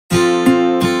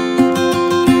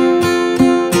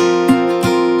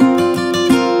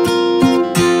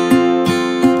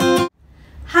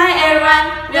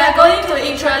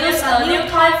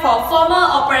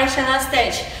instructional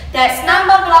stage. That's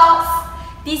number blocks.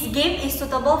 This game is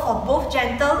suitable for both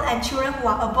gentle and children who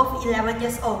are above 11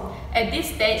 years old. At this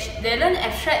stage, they learn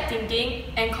abstract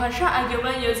thinking and construct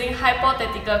argument using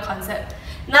hypothetical concepts.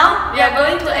 Now, we are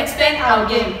going to explain our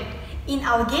game. In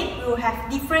our game, we will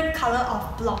have different color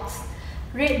of blocks.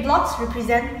 Red blocks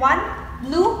represent 1,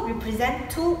 blue represent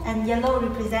 2, and yellow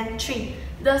represent 3.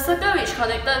 The circle which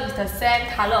connected with the same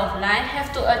color of line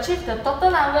have to achieve the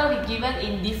total number we given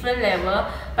in different level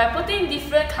by putting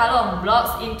different color of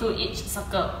blocks into each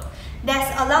circle. There's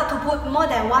allowed to put more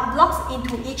than 1 blocks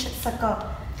into each circle.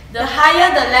 The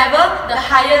higher the level, the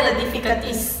higher the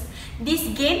difficulties. This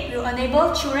game will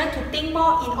enable children to think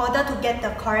more in order to get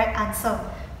the correct answer.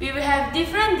 We will have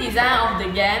different design of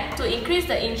the game to increase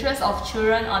the interest of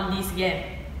children on this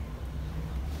game.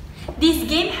 This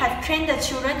game has trained the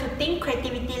children to think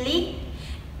creatively,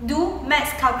 do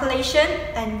math calculation,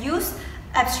 and use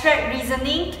abstract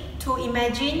reasoning to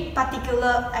imagine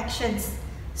particular actions.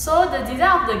 So the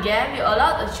design of the game will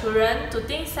allow the children to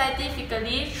think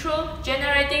scientifically through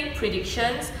generating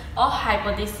predictions or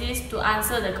hypotheses to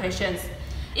answer the questions.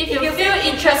 If you feel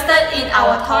interested in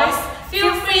our toys,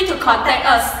 feel free to contact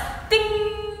us.